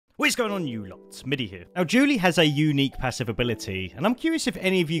What is going on, you lot? Midi here. Now, Julie has a unique passive ability, and I'm curious if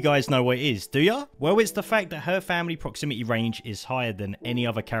any of you guys know what it is. Do ya? Well, it's the fact that her family proximity range is higher than any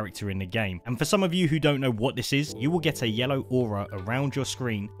other character in the game. And for some of you who don't know what this is, you will get a yellow aura around your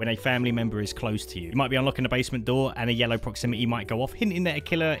screen when a family member is close to you. You might be unlocking a basement door and a yellow proximity might go off, hinting that a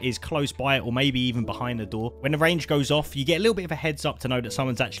killer is close by it or maybe even behind the door. When the range goes off, you get a little bit of a heads up to know that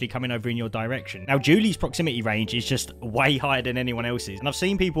someone's actually coming over in your direction. Now, Julie's proximity range is just way higher than anyone else's, and I've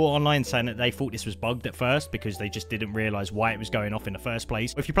seen people online saying that they thought this was bugged at first because they just didn't realize why it was going off in the first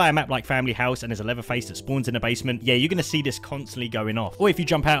place. If you play a map like Family House and there's a Leatherface that spawns in the basement, yeah, you're going to see this constantly going off. Or if you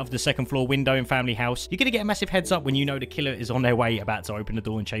jump out of the second floor window in Family House, you're going to get a massive heads up when you know the killer is on their way about to open the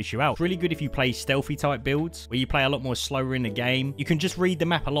door and chase you out. It's really good if you play stealthy type builds where you play a lot more slower in the game. You can just read the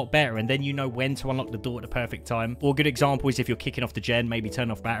map a lot better and then you know when to unlock the door at the perfect time. Or a good example is if you're kicking off the gen, maybe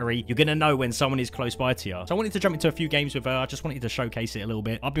turn off battery, you're going to know when someone is close by to you. So I wanted to jump into a few games with her. I just wanted to showcase it a little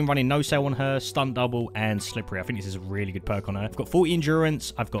bit. I've been running no sale on her, stunt double, and slippery. I think this is a really good perk on her. I've got 40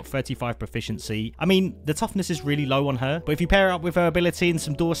 endurance, I've got 35 proficiency. I mean, the toughness is really low on her, but if you pair it up with her ability and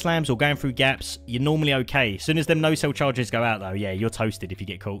some door slams or going through gaps, you're normally okay. As soon as them no-sell charges go out though, yeah, you're toasted if you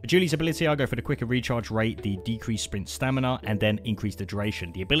get caught. For Julie's ability, I'll go for the quicker recharge rate, the decreased sprint stamina, and then increase the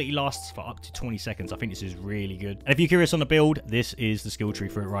duration. The ability lasts for up to 20 seconds. I think this is really good. And if you're curious on the build, this is the skill tree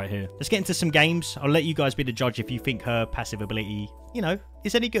for it right here. Let's get into some games. I'll let you guys be the judge if you think her passive ability, you know,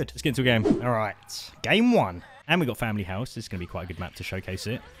 is any good. Let's get into a game. All right, game one. And we got Family House. This is going to be quite a good map to showcase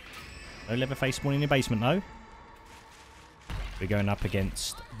it. No Leatherface spawning in the basement, though. We're going up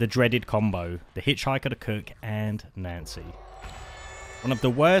against the dreaded combo. The Hitchhiker, the Cook, and Nancy. One of the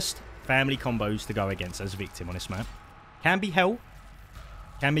worst family combos to go against as a victim on this map. Can be hell.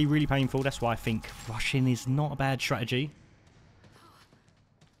 Can be really painful. That's why I think rushing is not a bad strategy.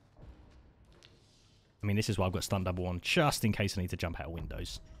 I mean, this is why I've got stunt double on, just in case I need to jump out of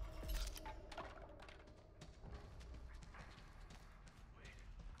windows.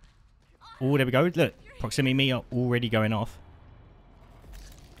 Oh, there we go. Look, proximity meter already going off.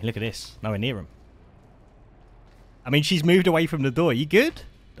 And look at this. Nowhere near him. I mean, she's moved away from the door. You good?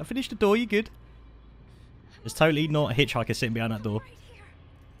 I finished the door. You good? There's totally not a Hitchhiker sitting behind that door.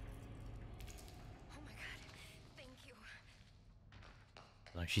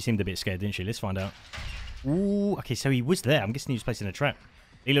 No, she seemed a bit scared, didn't she? Let's find out. Ooh, okay, so he was there. I'm guessing he was placing a trap.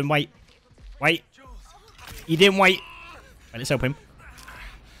 Leland, wait. Wait. He didn't wait. Right, let's help him.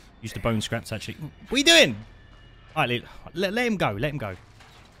 Use the bone scraps, actually. What are you doing? All right, let him go. Let him go.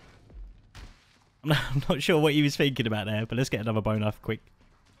 I'm not sure what he was thinking about there, but let's get another bone off quick.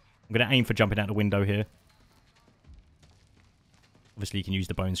 I'm going to aim for jumping out the window here. Obviously, you can use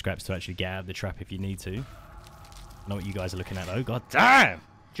the bone scraps to actually get out of the trap if you need to. I know what you guys are looking at, though. God damn!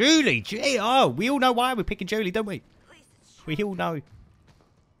 Julie! Oh, we all know why we're picking Julie, don't we? We all know.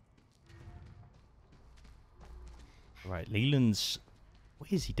 Right, Leland's...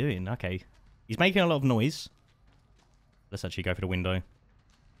 What is he doing? Okay. He's making a lot of noise. Let's actually go for the window.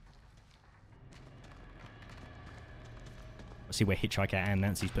 Let's see where Hitchhiker and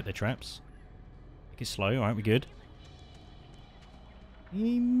Nancy's put their traps. Take it slow. Alright, we're good.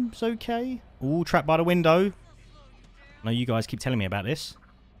 Seems okay. Ooh, trapped by the window. I know you guys keep telling me about this.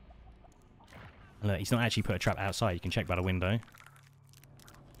 Look, he's not actually put a trap outside. You can check by the window.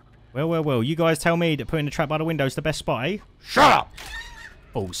 Well, well, well. You guys tell me that putting a trap by the window is the best spot, eh? Shut up!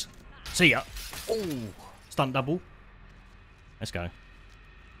 Balls. See ya. Ooh. Stunt double. Let's go.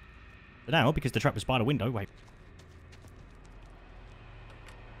 But now, because the trap was by the window, wait.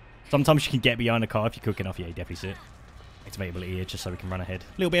 Sometimes you can get behind a car if you're quick enough. Yeah, you definitely see it. Activate ability here just so we can run ahead.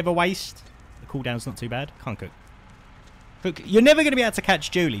 A little bit of a waste. The cooldown's not too bad. Can't cook. Look, you're never going to be able to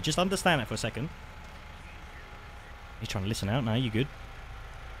catch Julie. Just understand that for a second. He's trying to listen out. No, you good.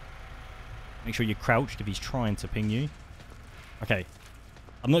 Make sure you're crouched if he's trying to ping you. Okay.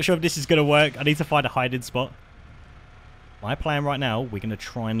 I'm not sure if this is going to work. I need to find a hiding spot. My plan right now, we're going to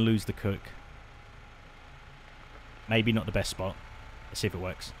try and lose the Cook. Maybe not the best spot. Let's see if it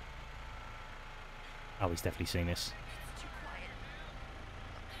works. Oh, he's definitely seen this.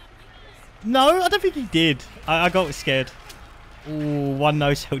 No, I don't think he did. I got scared. Ooh, one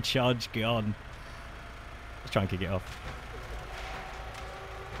no-sell charge gone. Let's try and kick it off.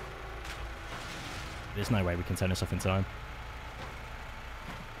 There's no way we can turn this off in time.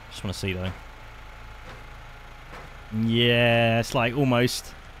 Just want to see, though. Yeah, it's like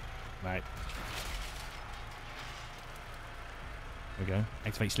almost. Right. There we go.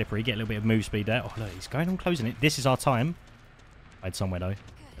 Activate slippery. Get a little bit of move speed there. Oh, look, he's going on closing it. This is our time. Hide somewhere, though.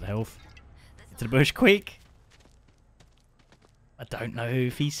 Get the health. Into the bush, quick. I don't know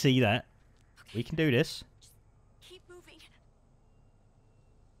if he see that. We can do this. Keep moving.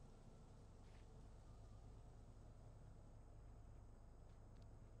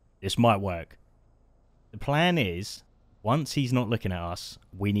 This might work. The plan is, once he's not looking at us,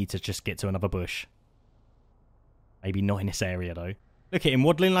 we need to just get to another bush. Maybe not in this area, though. Look at him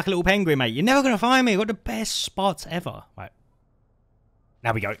waddling like a little penguin, mate. You're never going to find me. I've got the best spots ever. Right.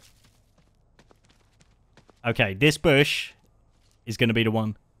 Now we go. Okay, this bush is going to be the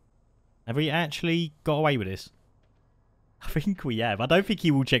one. Have we actually got away with this? I think we have. I don't think he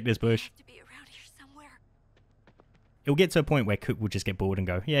will check this bush. It'll get to a point where Cook will just get bored and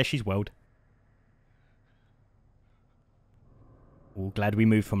go, yeah, she's welled. Oh, glad we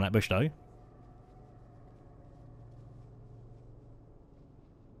moved from that bush, though.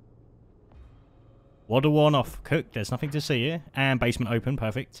 Waddle one off. Cook, there's nothing to see here. And basement open,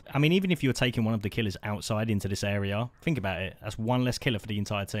 perfect. I mean, even if you're taking one of the killers outside into this area, think about it. That's one less killer for the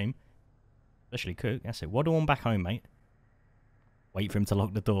entire team. Especially Cook. That's it. Waddle on back home, mate. Wait for him to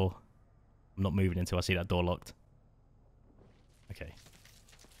lock the door. I'm not moving until I see that door locked. Okay.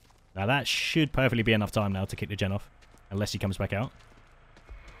 Now that should perfectly be enough time now to kick the gen off. Unless he comes back out.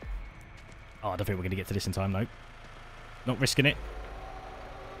 Oh, I don't think we're going to get to this in time, though. Not risking it.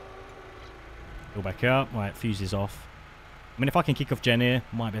 Go back up. Right, fuse is off. I mean, if I can kick off gen here,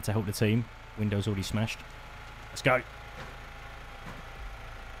 might be able to help the team. Window's already smashed. Let's go.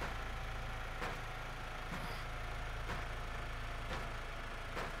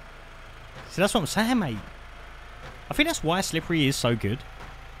 See, that's what I'm saying, mate. I think that's why Slippery is so good.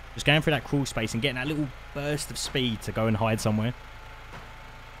 Just going through that crawl space and getting that little burst of speed to go and hide somewhere.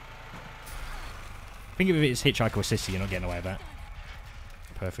 Think of it as Hitchhiker or Sissy, you're not getting away with that.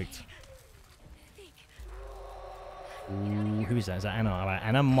 Perfect. Ooh, who is that? Is that Anna? Right,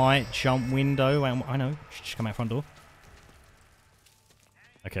 Anna might jump window. I know. She's just come out front door.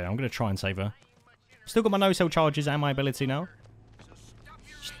 Okay, I'm going to try and save her. Still got my no-cell charges and my ability now.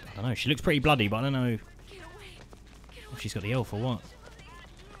 I don't know. She looks pretty bloody, but I don't know if she's got the elf or what.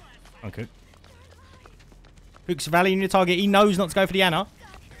 Okay. Cook's rallying your target. He knows not to go for the Anna.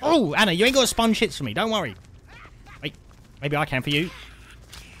 Oh, Anna, you ain't got sponge hits for me. Don't worry. Wait, maybe I can for you.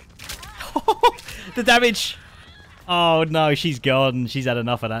 The damage. Oh, no, she's gone. She's had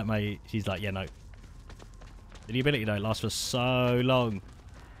enough of that, mate. She's like, yeah, no. The ability don't last for so long.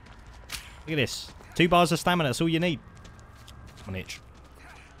 Look at this. 2 bars of stamina. That's all you need. Come on, Itch.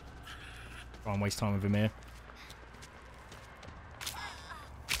 Try and waste time with him here.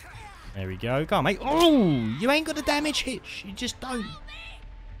 There we go. Go on, mate. Oh, you ain't got the damage hit. You just don't.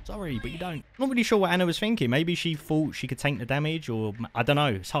 Sorry, but you don't. I'm not really sure what Anna was thinking. Maybe she thought she could tank the damage, or I don't know.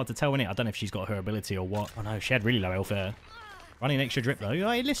 It's hard to tell, innit? I don't know if she's got her ability or what. Oh no, she had really low health there. Running extra drip though.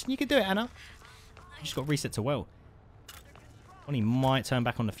 Hey, listen, you can do it, Anna. You just got reset to well. Bonnie might turn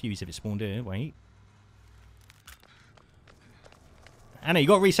back on the fuse if it spawned here. Wait. Anna, you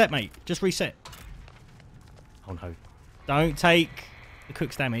got to reset, mate. Just reset. Oh no. Don't take the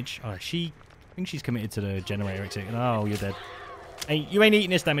Cook's damage. Oh, I think she's committed to the generator exit. Oh, you're dead. Hey, you ain't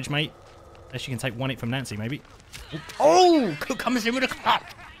eating this damage, mate. Unless you can take one hit from Nancy, maybe. Oh! Cook comes in with a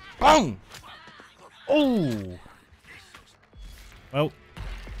clap. Boom! Oh! Well,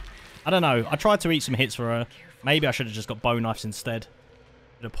 I don't know. I tried to eat some hits for her. Maybe I should have just got bow knives instead.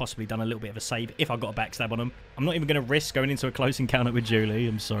 Could have possibly done a little bit of a save if I got a backstab on them. I'm not even going to risk going into a close encounter with Julie.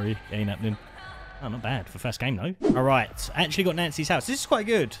 I'm sorry. It ain't happening. Oh, not bad for first game, though. All right. Actually got Nancy's house. This is quite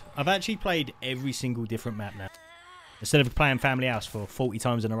good. I've actually played every single different map now. Instead of playing Family House for 40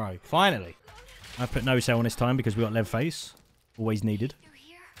 times in a row. Finally. I've put no cell on this time because we got lev face. Always needed.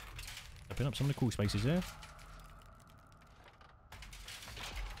 Open up some of the cool spaces there.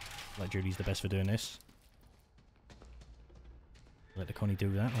 Like Julie's the best for doing this. Let the Connie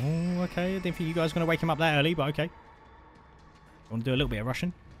do that. Oh, okay. I didn't think you guys were going to wake him up that early, but okay. I want to do a little bit of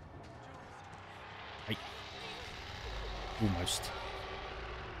Russian. Hey. Almost.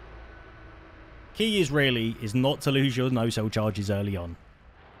 Key is not to lose your no-cell charges early on.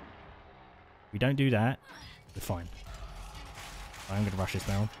 If we don't do that, we're fine. I'm going to rush this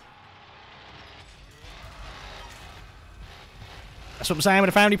down. That's what I'm saying with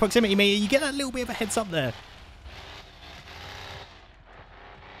a family proximity meter. You get that little bit of a heads up there.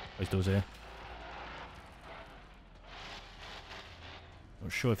 Those doors here.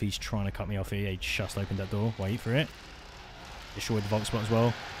 Not sure if he's trying to cut me off here. He just opened that door. Wait for it. Destroyed the vault spot as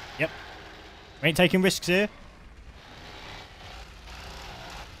well. Yep. We ain't taking risks here.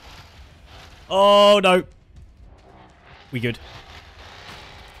 Oh, no. We good.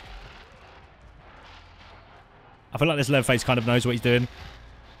 I feel like this Leatherface kind of knows what he's doing.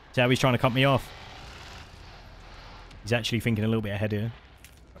 See how he's trying to cut me off. He's actually thinking a little bit ahead here.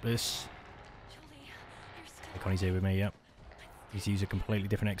 Like this. Connie's here with me, yep. He's used a completely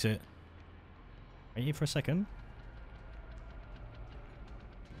different exit. Wait here for a second.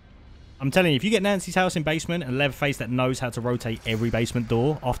 I'm telling you, if you get Nancy's house in basement and Leatherface that knows how to rotate every basement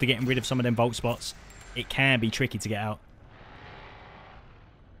door after getting rid of some of them vault spots, it can be tricky to get out.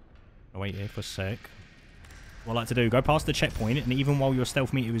 I'll wait here for a sec. What I like to do, go past the checkpoint, and even while your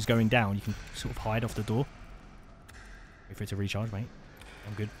stealth meter is going down, you can sort of hide off the door. Wait for it to recharge, mate.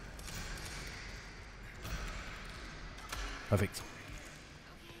 I'm good. Perfect.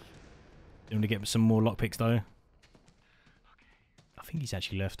 Going to get some more lockpicks, though. I think he's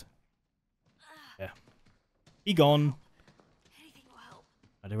actually left. Yeah. He gone.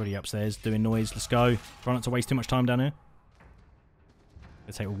 Oh, they're already upstairs doing noise. Let's go. Try not to waste too much time down here.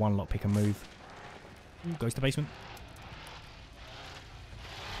 Let's take one lockpick and move. Ooh, goes to the basement.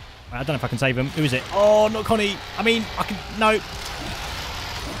 I don't know if I can save him. Who is it? Oh, not Connie. I mean, I can... No.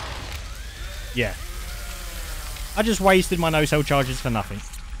 Yeah. I just wasted my no-cell charges for nothing.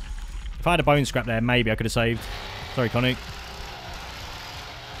 If I had a bone scrap there, maybe I could have saved. Sorry, Connie.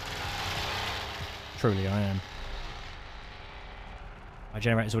 Truly, I am. My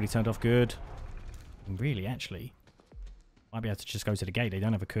generator's already turned off. Good. Really, actually. Might be able to just go to the gate. They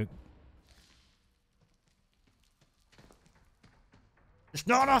don't have a cook. There's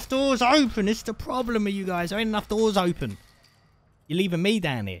not enough doors open. It's the problem with you guys. There ain't enough doors open. You're leaving me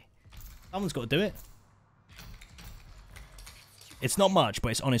down here. Someone's got to do it. It's not much,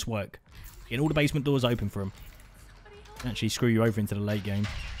 but it's honest work. Getting all the basement doors open for them. Actually screw you over into the late game.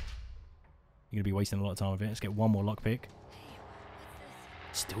 You're going to be wasting a lot of time with it. Let's get one more lockpick.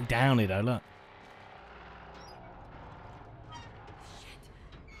 Still down here though, look.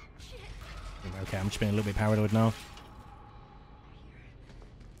 Okay, I'm just being a little bit paranoid now.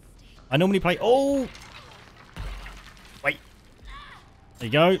 I normally play... Oh! Wait. There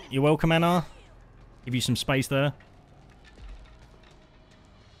you go. You're welcome, Anna. Give you some space there.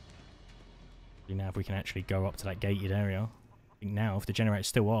 Now if we can actually go up to that gated area. I think now, if the generator's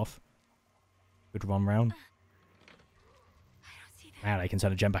still off, good run round. Now they can turn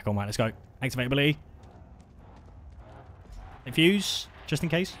the gen back on. Right, let's go. Activate ability. Fuse, just in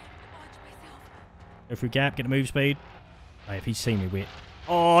case. Go through gap, get the move speed. Oh, if he's seen me, we're...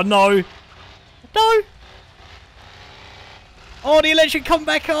 Oh, no! No! Oh, the electric come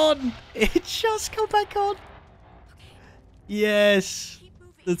back on! It just come back on! Yes!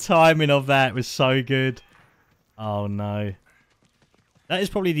 The timing of that was so good. Oh, no. That is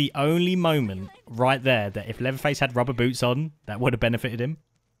probably the only moment right there that if Leatherface had rubber boots on, that would have benefited him.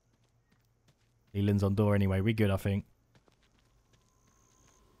 Leland's on door anyway. We're good, I think.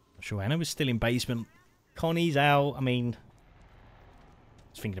 Not sure. Anna was still in basement. Connie's out. I mean...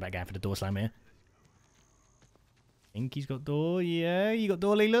 I was thinking about going for the door slam here. Think he's got door. Yeah, you got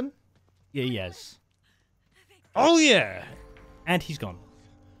door, Leland? Yeah, he has. Oh, yeah! And he's gone.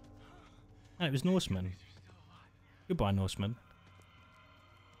 Oh, it was Norseman. Goodbye, Norseman.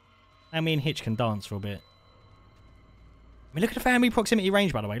 Now me and Hitch can dance for a bit. I mean, look at the family proximity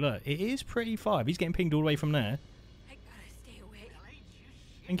range, by the way. Look, it is pretty far. He's getting pinged all the way from there. I gotta stay away.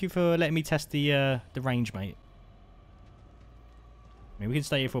 Thank you for letting me test the range, mate. I mean, we can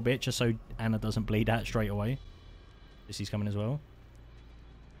stay here for a bit just so Anna doesn't bleed out straight away. He's coming as well.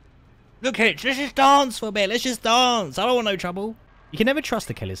 Look, Hitch, let's just dance for a bit. Let's just dance. I don't want no trouble. You can never trust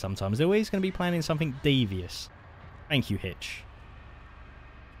the killers sometimes. They're always going to be planning something devious. Thank you, Hitch.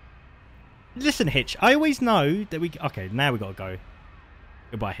 Listen, Hitch, I always know that we... Okay, now we got to go.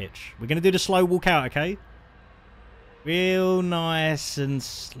 Goodbye, Hitch. We're going to do the slow walk out, okay? Real nice and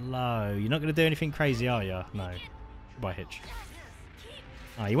slow. You're not going to do anything crazy, are you? No. Goodbye, Hitch.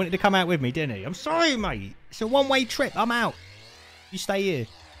 Oh, you wanted to come out with me, didn't you? I'm sorry, mate. It's a one-way trip. I'm out. You stay here.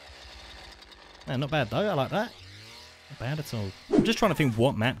 Man, not bad, though. I like that. Not bad at all. I'm just trying to think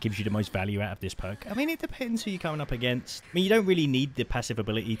what map gives you the most value out of this perk. I mean, it depends who you're coming up against. I mean, you don't really need the passive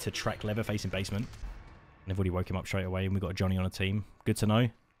ability to track Leatherface in basement. And I've already woke him up straight away, and we've got a Johnny on a team. Good to know.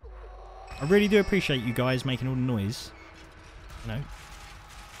 I really do appreciate you guys making all the noise. You know.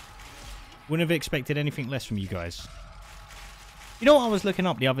 Wouldn't have expected anything less from you guys. You know what I was looking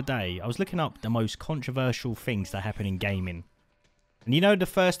up the other day? I was looking up the most controversial things that happen in gaming. And you know the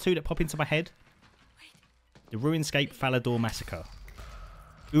first two that pop into my head? The Ruinscape Falador Massacre.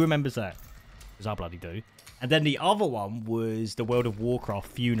 Who remembers that? Because I bloody do. And then the other one was the World of Warcraft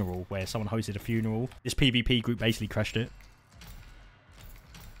funeral, where someone hosted a funeral. This PvP group basically crashed it.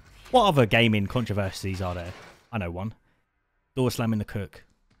 What other gaming controversies are there? I know one. Door slamming the cook.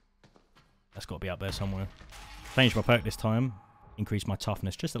 That's got to be up there somewhere. Changed my perk this time. Increased my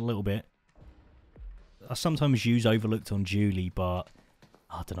toughness just a little bit. I sometimes use Overlooked on Julie, but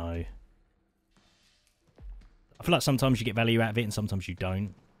I don't know. I feel like sometimes you get value out of it and sometimes you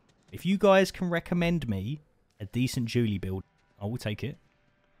don't. If you guys can recommend me a decent Julie build, I will take it.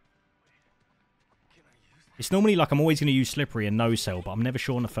 It's normally like I'm always going to use Slippery and No Cell, but I'm never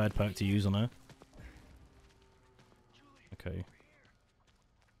sure on the third perk to use on her. Okay.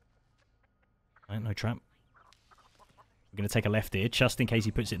 Right, no trap. I'm going to take a left here, just in case he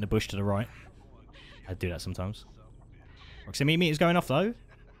puts it in the bush to the right. I do that sometimes. Proximity meter's going off, though.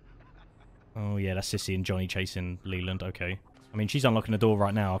 Oh, yeah, that's Sissy and Johnny chasing Leland. Okay. I mean, she's unlocking the door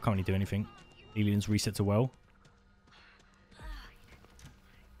right now. I can't really do anything. Leland's reset to well.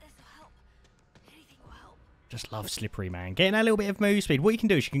 Just love Slippery, man. Getting a little bit of move speed. What you can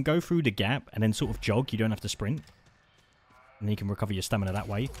do is you can go through the gap and then sort of jog. You don't have to sprint. And then you can recover your stamina that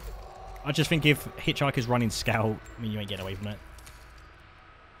way. I just think if Hitchhiker's running Scout, I mean, you ain't getting away from it.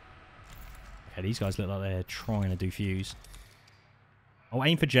 Okay, these guys look like they're trying to do fuse. I'll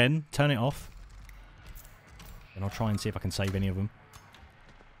aim for Jen. Turn it off. And I'll try and see if I can save any of them.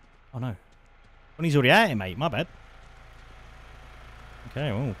 Oh, no. Bonnie's already at it, mate. My bad. Okay,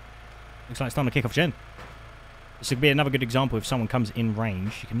 well. Looks like it's time to kick off Jen. This would be another good example if someone comes in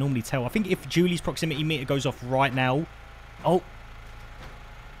range. You can normally tell. I think if Julie's proximity meter goes off right now... Oh!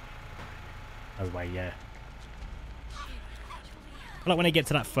 No way, yeah. I feel like when they get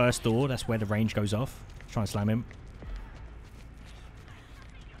to that first door, that's where the range goes off. Try and slam him.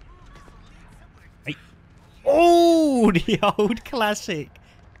 Hey. Oh! The old classic.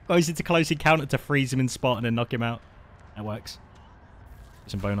 Goes into close encounter to freeze him in spot and then knock him out. That works.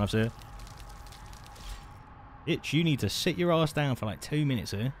 Some bone knives here. Itch, you need to sit your ass down for like 2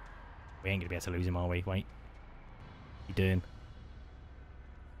 minutes here. We ain't going to be able to lose him, are we? Wait. What you doing?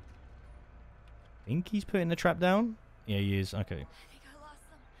 Think he's putting the trap down? Yeah, he is. Okay. I think I lost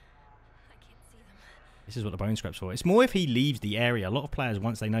them. I can't see them. This is what the bone scrap's for. It's more if he leaves the area. A lot of players,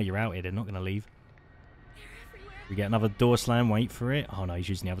 once they know you're out here, they're not going to leave. They're everywhere. We get another door slam. Wait for it. Oh, no, he's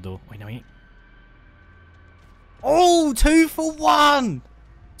using the other door. Wait, no, he ain't. Oh, 2 for 1!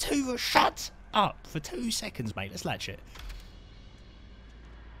 2 for... Shut up for 2 seconds, mate. Let's latch it.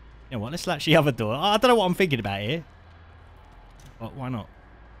 You know what? Let's latch the other door. I don't know what I'm thinking about here. But why not?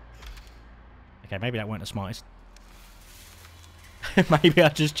 Okay, maybe that weren't the smartest. Maybe I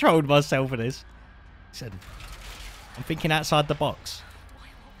just trolled myself for this. Listen, I'm thinking outside the box.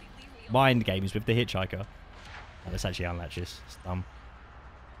 Mind games with the Hitchhiker. Oh, let's actually unlatch this. It's dumb.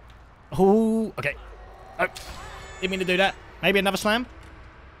 Oh, okay. Oh, didn't mean to do that. Maybe another slam.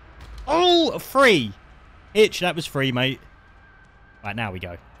 Oh, free. Hitch, that was free, mate. Right, now we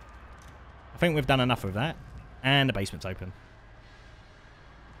go. I think we've done enough of that. And the basement's open.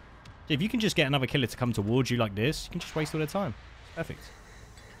 So if you can just get another killer to come towards you like this, you can just waste all their time. Perfect.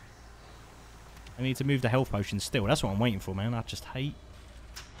 I need to move the health potions still. That's what I'm waiting for, man. I just hate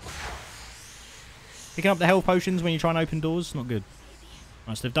picking up the health potions when you try and open doors. Not good.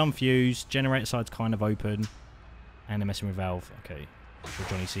 Right, so they've done fuse. Generator side's kind of open. And they're messing with valve. Okay. Sure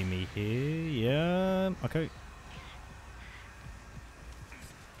Johnny see me here. Yeah. Okay.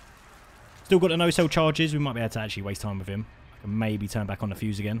 Still got the no-cell charges. We might be able to actually waste time with him. I can maybe turn back on the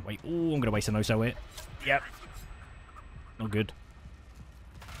fuse again. Wait. Oh, I'm going to waste a no-cell hit. Yep. Not good.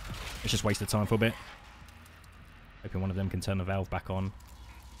 Let's just waste the time for a bit. Hoping one of them can turn the valve back on.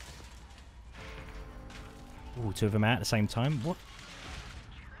 Ooh, 2 of them out at the same time. What?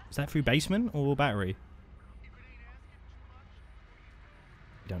 Is that through basement or battery?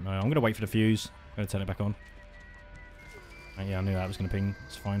 Don't know. I'm going to wait for the fuse. I'm going to turn it back on. Oh, yeah, I knew that was going to ping.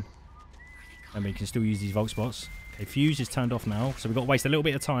 It's fine. And we can still use these vault spots. Okay, fuse is turned off now, so we've got to waste a little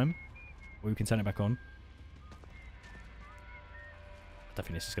bit of time. Or we can turn it back on. I don't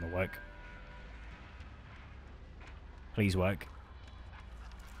think this is going to work. Please work.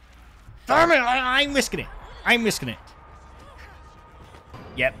 Damn it! I'm risking it. I'm risking it.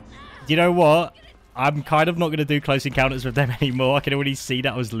 Yep. You know what? I'm kind of not going to do close encounters with them anymore. I can already see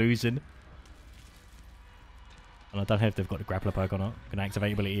that I was losing. And I don't know if they've got the grappler perk or not. Can I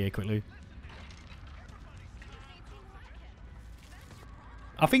activate ability here quickly?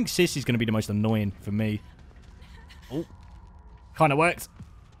 I think Sis is going to be the most annoying for me. Oh. Kind of worked.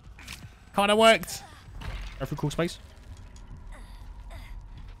 Kind of worked. Go through cool space.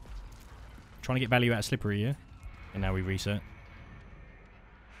 Trying to get value out of Slippery here. And now we reset.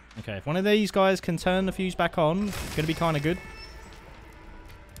 Okay, if one of these guys can turn the fuse back on, it's going to be kind of good.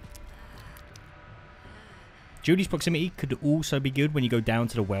 Julie's proximity could also be good when you go down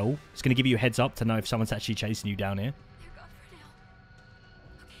to the well. It's going to give you a heads up to know if someone's actually chasing you down here. They're gone for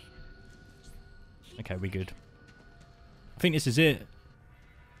now. Okay, we're good. I think this is it.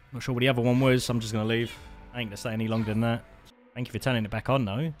 Not sure what the other one was, so I'm just going to leave. I ain't going to stay any longer than that. Thank you for turning it back on,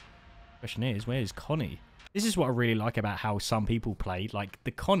 though. Question is, where's Connie? This is what I really like about how some people play. Like,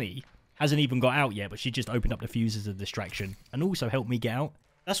 the Connie hasn't even got out yet, but she just opened up the fuse as a distraction and also helped me get out.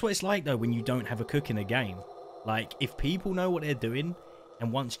 That's what it's like, though, when you don't have a cook in a game. Like, if people know what they're doing,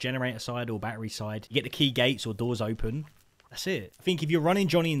 and once generator side or battery side, you get the key gates or doors open, that's it. I think if you're running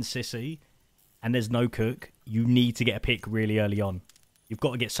Johnny and Sissy, and there's no cook, you need to get a pick really early on. You've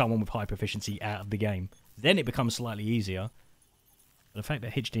got to get someone with high proficiency out of the game. Then it becomes slightly easier. But the fact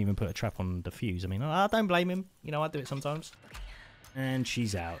that Hitch didn't even put a trap on the fuse, I mean, I don't blame him. You know, I do it sometimes. And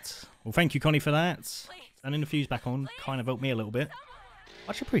she's out. Well, thank you, Connie, for that. Turning the fuse back on kind of helped me a little bit.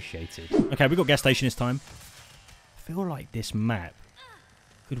 Much appreciated. Okay, we got gas station this time. I feel like this map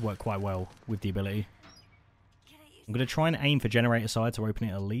could work quite well with the ability. I'm going to try and aim for generator side to open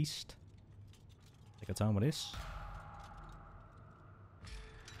it at least. Take our time with this.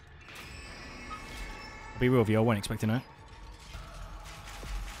 I'll be real with you, I wasn't expecting that.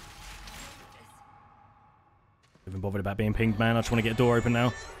 I've been bothered about being pinged, man. I just want to get a door open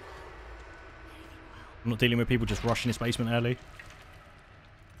now. I'm not dealing with people just rushing this basement early.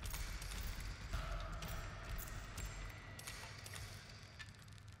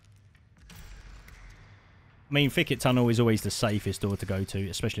 I mean, Thicket Tunnel is always the safest door to go to,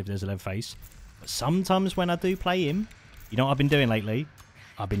 especially if there's a lead face. But sometimes when I do play him, you know what I've been doing lately?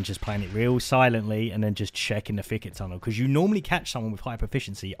 I've been just playing it real silently and then just checking the Thicket Tunnel. Because you normally catch someone with high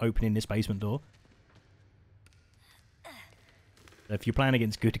proficiency opening this basement door. So if you're playing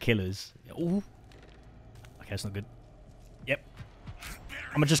against good killers... Ooh. Okay, that's not good. Yep.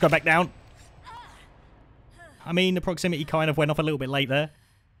 I'm going to just go back down. I mean, the proximity kind of went off a little bit late there.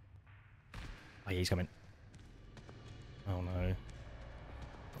 Oh, yeah, he's coming. Oh, no.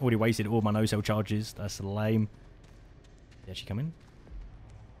 Already wasted all my no-cell charges. That's lame. Is he actually coming?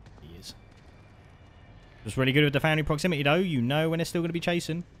 He is. Just really good with the family proximity, though. You know when they're still going to be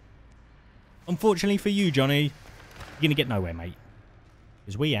chasing. Unfortunately for you, Johnny, you're going to get nowhere, mate.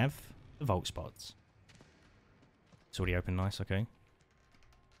 Because we have the vault spots. It's already open. Nice, okay.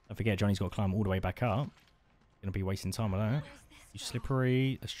 Don't forget, Johnny's got to climb all the way back up. Going to be wasting time with that. You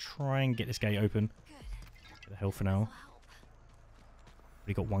slippery. Let's try and get this gate open. Get the hell for now.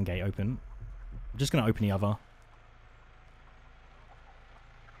 Already got one gate open. I'm just going to open the other.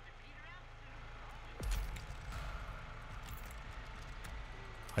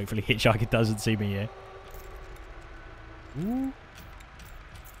 Hopefully Hitchhiker doesn't see me here. Ooh.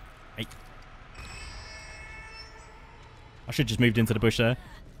 Hey. I should just moved into the bush there.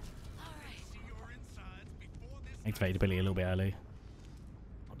 Activated ability a little bit early.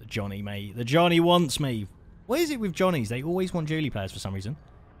 Oh, the Johnny, mate. The Johnny wants me. What is it with Johnnies? They always want Julie players for some reason.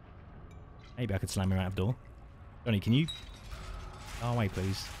 Maybe I could slam him out of door. Johnny, can you... Oh, wait,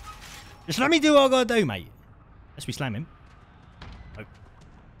 please. Just let me do what I gotta do, mate. Let's we slam him. Oh.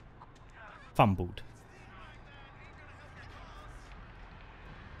 Fumbled.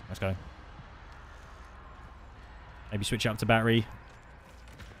 Let's go. Maybe switch up to battery.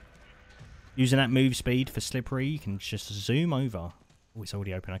 Using that move speed for slippery, you can just zoom over. Oh, it's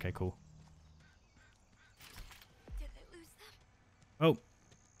already open. Okay, cool. Did I lose them? Oh.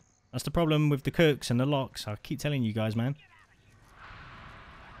 That's the problem with the cooks and the locks. I keep telling you guys, man.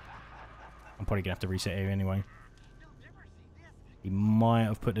 I'm probably going to have to reset here anyway. He might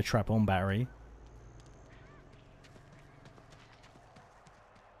have put the trap on battery.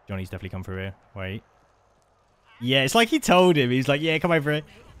 Johnny's definitely come through here. Wait. Yeah, it's like he told him. He's like, yeah, come over here.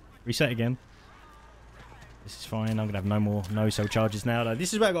 Reset again. This is fine. I'm going to have no more no-cell charges now, though.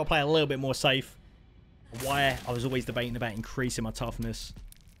 This is where I've got to play a little bit more safe. Why I was always debating about increasing my toughness.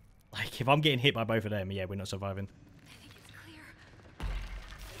 Like, if I'm getting hit by both of them, yeah, we're not surviving. I think it's clear.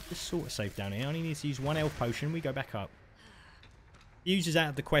 Just sort of safe down here. I only need to use one health potion. We go back up. Fuse is out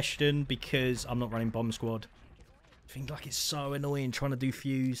of the question because I'm not running bomb squad. I think like it's so annoying trying to do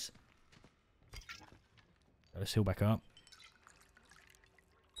fuse. Let's heal back up.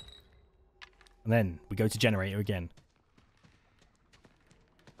 And then we go to generator again.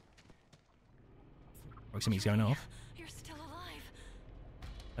 Proximity's going off. You're still alive.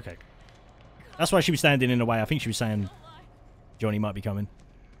 Okay. That's why she was standing in the way. I think she was saying Johnny might be coming.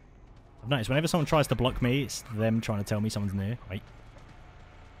 I've noticed whenever someone tries to block me, it's them trying to tell me someone's near. Wait.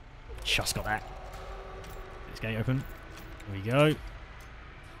 Just got that. Get this gate open. There we go.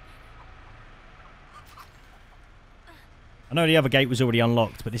 I know the other gate was already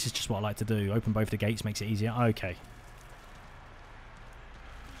unlocked, but this is just what I like to do. Open both the gates makes it easier. Okay.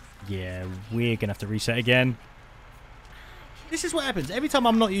 Yeah, we're going to have to reset again. This is what happens. Every time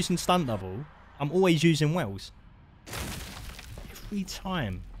I'm not using stunt double, I'm always using wells. Every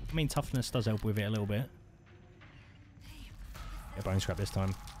time. I mean, toughness does help with it a little bit. Yeah, bone scrap this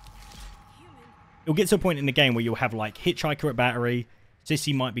time. It'll get to a point in the game where you'll have, like, Hitchhiker at battery,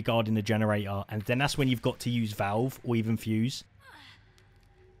 Sissy might be guarding the generator, and then that's when you've got to use Valve or even Fuse.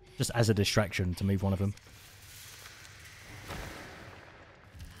 Just as a distraction to move one of them.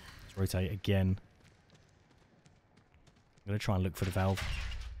 Let's rotate again. I'm going to try and look for the valve.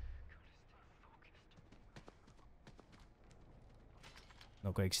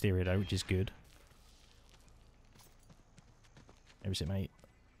 Not got exterior though, which is good. Where is it, mate?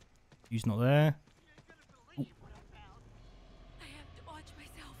 Who's not there? Ooh. I have to watch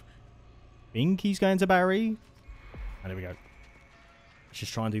myself. Think he's going to Barry. Oh, there we go. Let's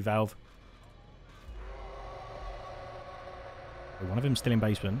just try and do valve. Oh, one of them's still in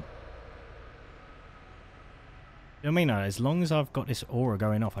basement. You know what I mean? No, as long as I've got this aura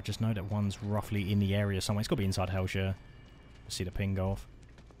going off, I just know that one's roughly in the area somewhere. It's got to be inside house, yeah. See the ping go off.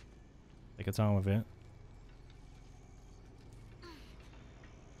 Take your time with it.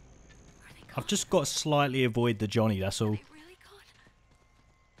 I've just got to slightly avoid the Johnny, that's all.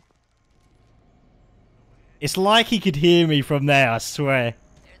 It's like he could hear me from there, I swear.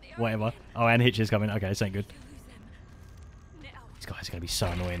 Whatever. Oh, and Hitch is coming. Okay, this ain't good. These guys are going to be so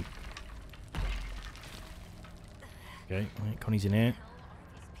annoying. Okay, right, Connie's in here.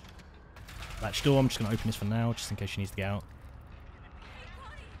 Latch door, I'm just going to open this for now, just in case she needs to get out.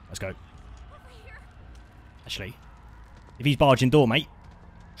 Let's go. Actually, if he's barging door, mate.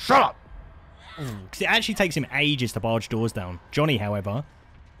 Shut up! Because it actually takes him ages to barge doors down. Johnny, however...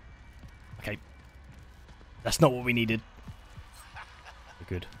 Okay. That's not what we needed.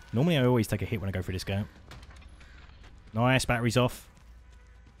 Good. Normally I always take a hit when I go through this gap. Nice, batteries off.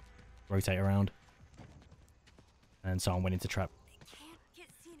 Rotate around. And someone went into trap. Can't get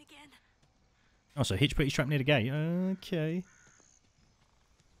seen again. Oh, so Hitch put his trap near the gate. Okay.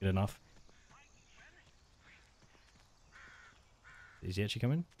 Good enough. Is he actually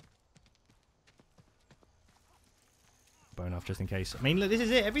coming? Bone off just in case. I mean, look, this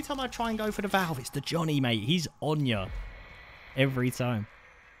is it. Every time I try and go for the valve, it's the Johnny, mate. He's on ya. Every time.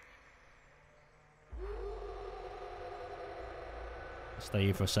 Stay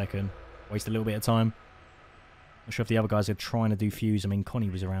here for a second. Waste a little bit of time. Not sure if the other guys are trying to do fuse. I mean, Connie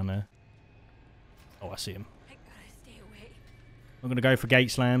was around there. Oh, I see him. I gotta stay away. I'm going to go for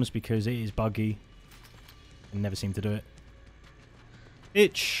gate slams because it is buggy. I never seem to do it.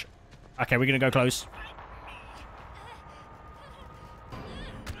 Itch. Okay, we're going to go close.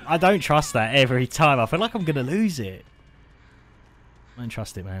 I don't trust that every time. I feel like I'm going to lose it. I don't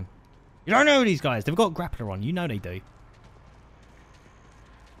trust it, man. You don't know these guys. They've got grappler on. You know they do.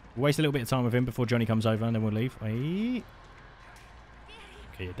 We'll waste a little bit of time with him before Johnny comes over and then we'll leave. Wait.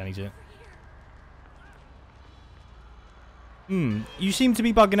 Okay, yeah, Danny's it. You seem to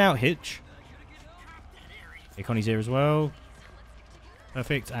be bugging out, Hitch. Okay, Connie's here as well.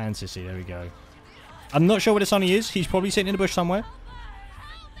 Perfect. And Sissy, there we go. I'm not sure where the Sonny is. He's probably sitting in the bush somewhere.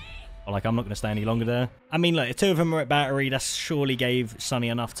 But, like, I'm not going to stay any longer there. I mean, look, if two of them are at battery, that surely gave Sonny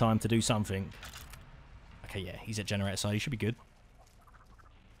enough time to do something. Okay, yeah, he's at generator side. He should be good.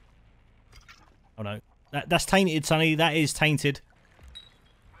 Oh, no. That's tainted, Sonny. That is tainted.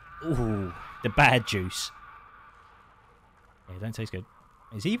 Ooh, the bad juice. Yeah, don't taste good.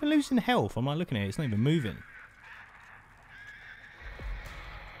 Is he even losing health? I'm like looking at it. It's not even moving.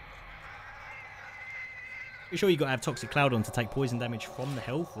 Pretty sure you got to have Toxic Cloud on to take poison damage from the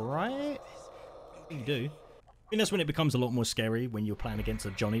health, right? I think you do. I think that's when it becomes a lot more scary when you're playing against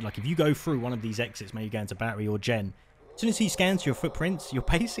a Johnny. Like, if you go through one of these exits, maybe you go into Battery or Gen, as soon as he scans your footprints, you're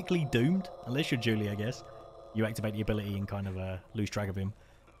basically doomed. Unless you're Julie, I guess. You activate the ability and kind of lose track of him.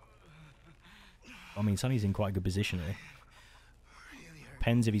 I mean, Sonny's in quite a good position here.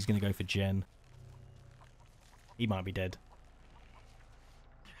 Depends if he's going to go for Gen. He might be dead.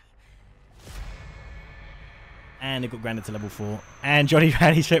 And it got granted to level 4. And Johnny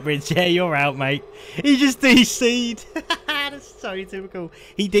ran his footprints. Yeah, you're out, mate. He just DC'd. That's so typical.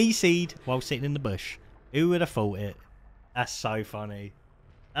 He DC'd while sitting in the bush. Who would have thought it? That's so funny.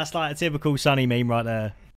 That's like a typical Sonny meme right there.